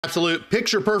Absolute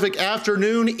picture-perfect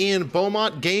afternoon in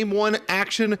Beaumont. Game one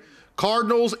action,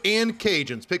 Cardinals and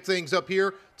Cajuns. Pick things up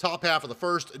here, top half of the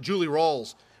first. Julie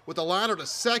rolls with the liner to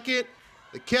second.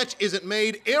 The catch isn't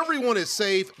made. Everyone is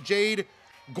safe. Jade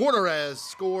Gordarez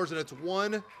scores, and it's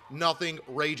 1-0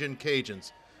 Ragin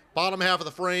Cajuns. Bottom half of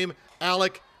the frame,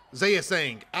 Alec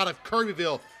Zayasang out of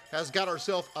Kirbyville has got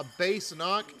herself a base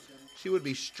knock. She would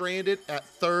be stranded at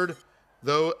third,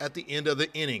 though, at the end of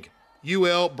the inning.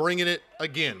 UL bringing it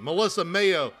again. Melissa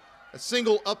Mayo, a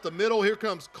single up the middle. Here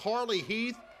comes Carly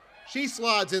Heath. She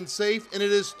slides in safe, and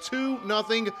it is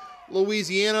 2-0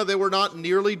 Louisiana. They were not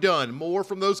nearly done. More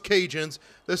from those Cajuns.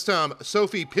 This time,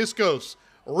 Sophie Piscos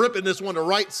ripping this one to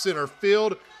right center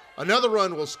field. Another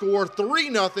run will score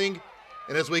 3-0.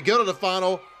 And as we go to the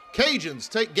final, Cajuns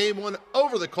take game one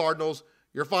over the Cardinals.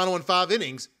 Your final in 5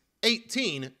 innings,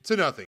 18-0.